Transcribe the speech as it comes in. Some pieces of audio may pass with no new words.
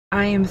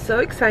I am so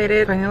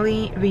excited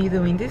finally be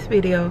doing this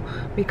video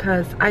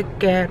because I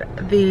get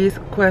this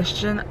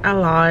question a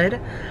lot.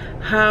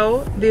 How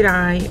did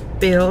I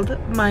build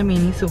my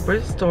mini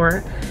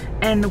superstore?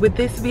 And with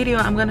this video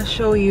I'm gonna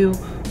show you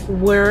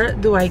where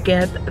do I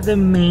get the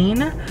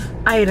main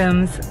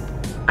items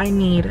I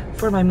need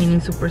for my mini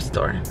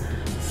superstore.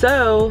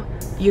 So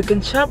you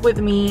can shop with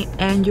me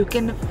and you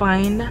can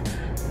find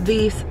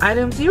these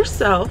items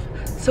yourself,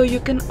 so you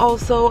can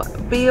also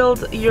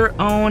build your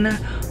own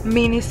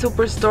mini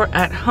superstore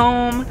at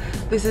home.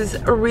 This is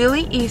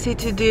really easy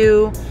to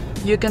do.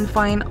 You can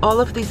find all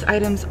of these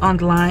items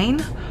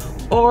online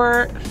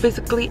or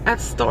physically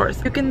at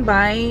stores. You can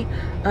buy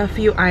a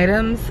few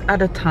items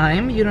at a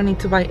time. You don't need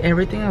to buy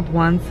everything at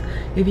once.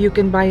 If you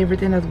can buy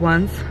everything at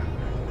once,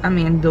 I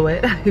mean, do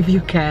it if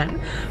you can,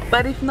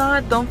 but if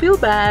not, don't feel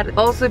bad.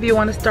 Also, if you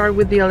want to start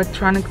with the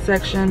electronic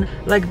section,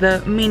 like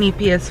the mini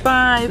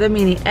PS5, the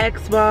mini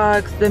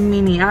Xbox, the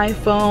mini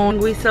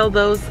iPhone, we sell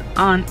those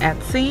on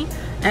Etsy,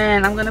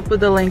 and I'm gonna put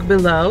the link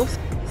below.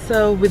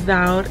 So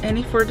without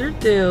any further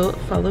ado,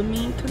 follow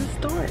me to the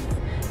stores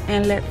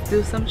and let's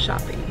do some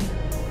shopping.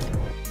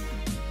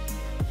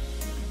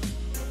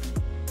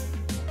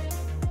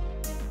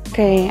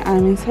 Okay,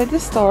 I'm inside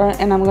the store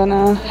and I'm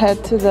gonna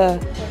head to the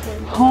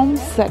home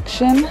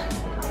section.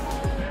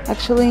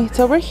 Actually, it's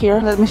over here.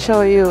 Let me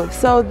show you.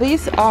 So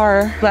these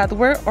are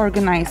flatware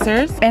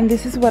organizers, and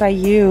this is what I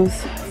use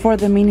for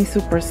the mini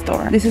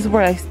superstore. This is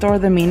where I store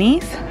the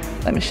minis.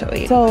 Let me show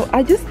you. So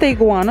I just take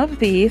one of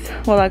these.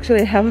 Well,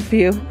 actually I have a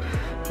few,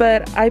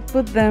 but I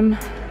put them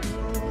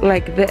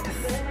like this.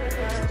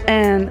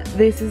 And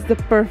this is the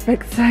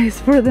perfect size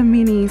for the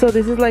mini. So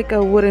this is like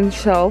a wooden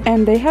shelf,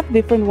 and they have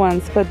different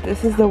ones, but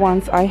this is the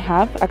ones I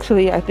have.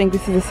 Actually, I think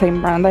this is the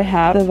same brand I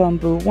have, the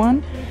bamboo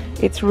one.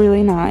 It's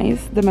really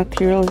nice. The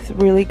material is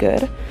really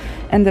good,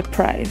 and the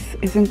price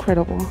is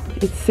incredible.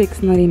 It's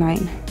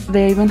 $6.99.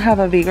 They even have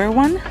a bigger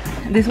one.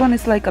 This one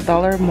is like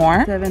 $1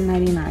 more,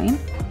 $7.99.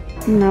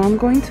 Now I'm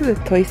going to the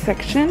toy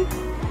section,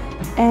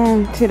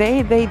 and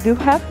today they do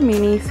have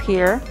minis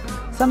here.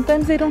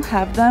 Sometimes they don't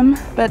have them,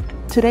 but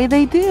today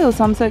they do,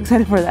 so I'm so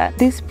excited for that.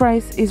 This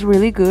price is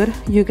really good.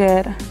 You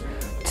get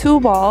 2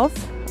 balls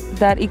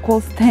that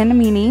equals 10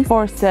 minis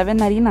for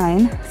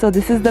 $7.99, so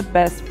this is the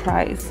best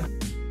price.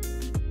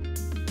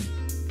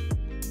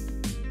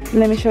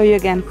 Let me show you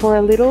again. For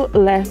a little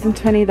less than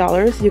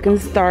 $20, you can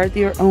start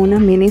your own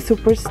mini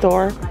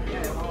superstore.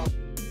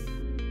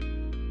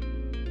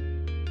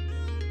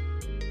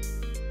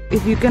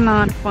 If you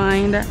cannot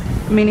find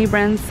mini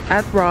brands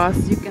at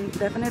Ross, you can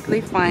definitely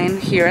find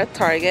here at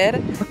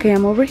Target. Okay,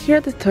 I'm over here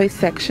at the toy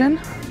section.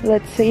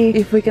 Let's see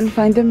if we can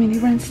find the mini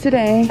brands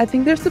today. I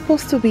think they're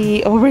supposed to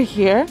be over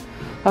here.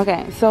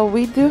 Okay, so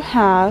we do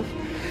have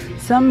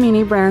some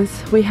mini brands.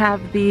 We have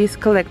these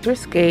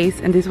collector's case,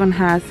 and this one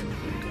has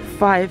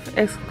 5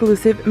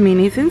 exclusive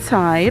minis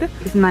inside.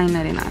 It's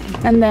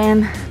 $9.99. And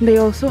then they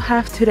also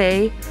have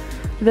today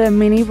the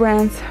mini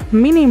brands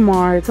mini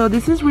mart. So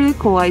this is really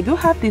cool. I do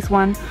have this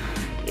one.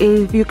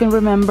 If you can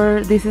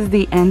remember, this is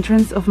the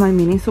entrance of my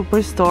mini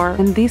superstore,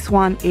 and this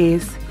one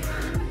is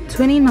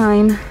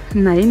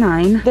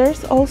 $29.99.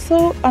 There's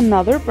also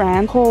another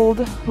brand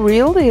called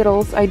Real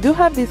Littles. I do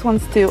have these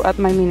ones too at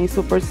my mini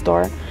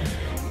superstore,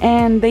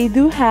 and they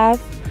do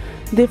have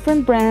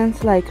different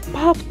brands like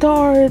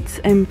Pop-Tarts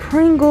and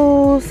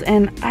Pringles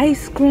and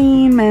ice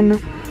cream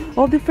and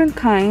all different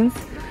kinds.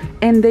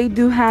 And they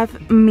do have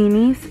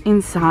minis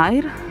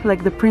inside,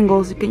 like the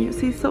Pringles. You can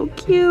see, so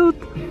cute.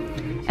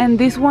 And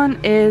this one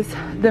is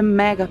the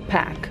mega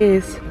pack.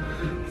 Is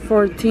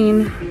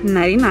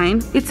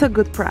 $14.99. It's a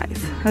good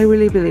price. I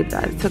really believe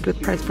that it's a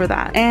good price for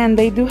that. And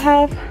they do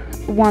have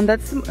one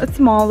that's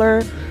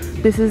smaller.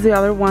 This is the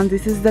other one.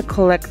 This is the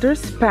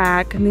collector's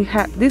pack, and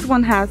this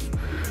one has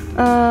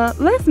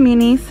less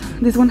minis.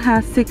 This one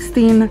has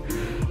 16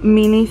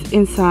 minis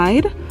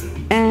inside,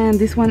 and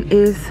this one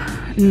is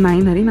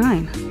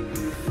 $9.99.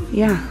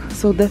 Yeah,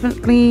 so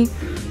definitely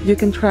you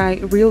can try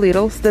Real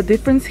Littles. The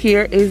difference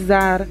here is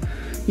that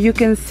you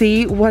can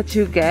see what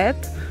you get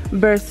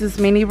versus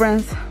mini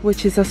brands,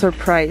 which is a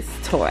surprise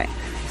toy.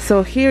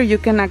 So here you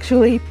can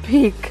actually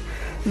pick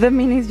the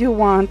minis you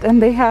want, and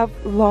they have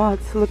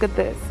lots. Look at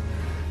this.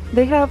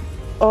 They have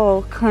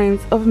all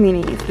kinds of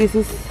minis. This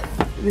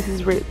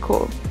is really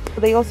cool.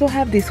 They also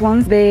have these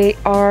ones. They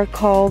are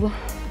called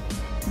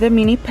the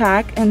mini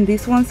pack, and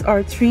these ones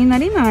are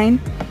 $3.99.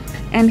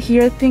 And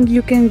here I think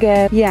you can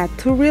get, yeah,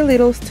 2 Real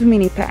Littles, 2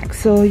 mini packs,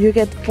 so you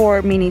get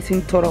 4 minis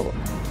in total.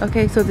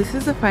 Okay, so this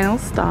is the final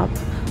stop.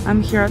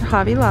 I'm here at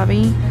Hobby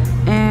Lobby,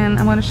 and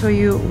I'm gonna show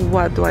you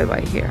what do I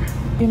buy here.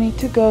 You need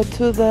to go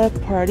to the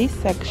party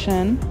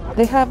section.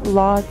 They have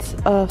lots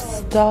of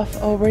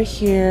stuff over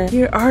here.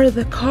 Here are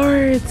the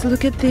cards.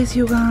 Look at this,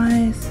 you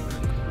guys.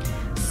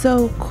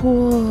 So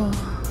cool.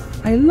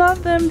 I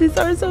love them. These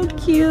are so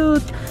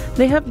cute.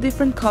 They have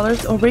different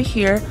colors over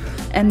here,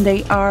 and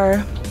they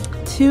are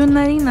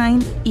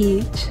 $2.99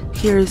 each.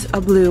 Here's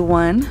a blue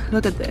one.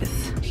 Look at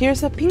this.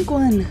 Here's a pink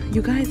one.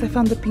 You guys, I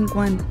found the pink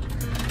one.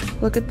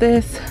 Look at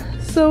this.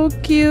 So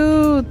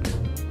cute.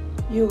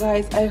 You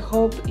guys, I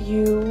hope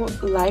you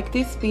like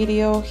this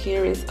video.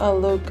 Here is a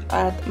look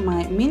at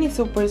my mini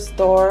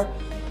superstore,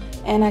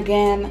 and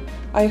again,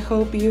 I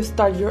hope you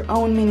start your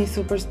own mini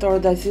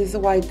superstore. This is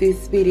what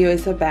this video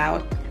is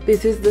about.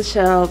 This is the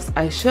shelves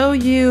I show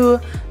you,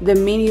 the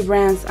mini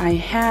brands I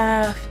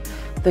have,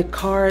 the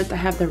cart, I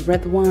have the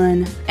red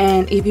one.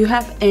 And if you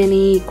have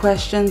any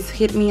questions,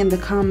 hit me in the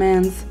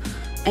comments,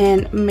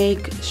 and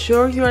make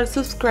sure you are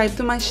subscribed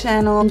to my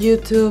channel on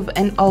YouTube,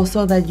 and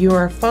also that you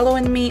are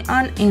following me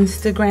on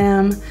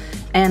Instagram,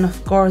 and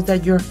of course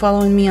that you're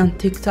following me on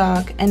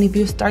TikTok. And if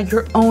you start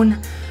your own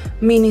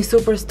mini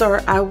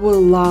superstore, I will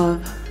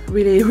love,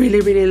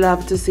 really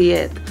love to see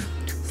it.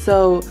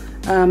 So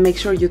make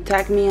sure you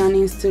tag me on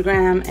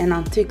Instagram and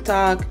on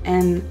TikTok,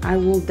 and I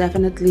will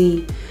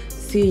definitely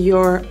see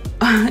your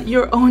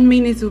own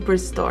mini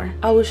superstore.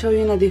 I will show you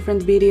in a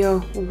different video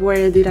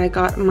where did I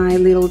got my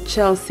little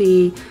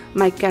Chelsea,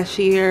 my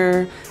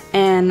cashier,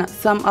 and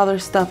some other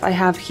stuff I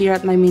have here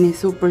at my mini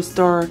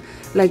superstore,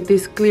 like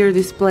these clear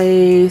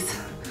displays.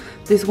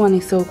 This one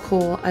is so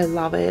cool, I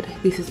love it.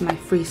 This is my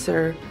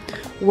freezer.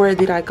 Where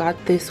did I got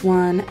this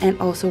one, and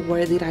also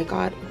where did I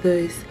got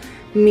this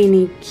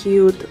mini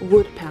cute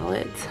wood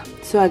palettes.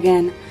 So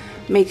again,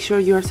 make sure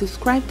you are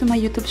subscribed to my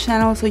YouTube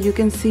channel so you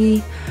can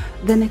see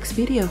the next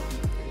video.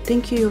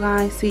 Thank you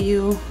guys, see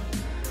you.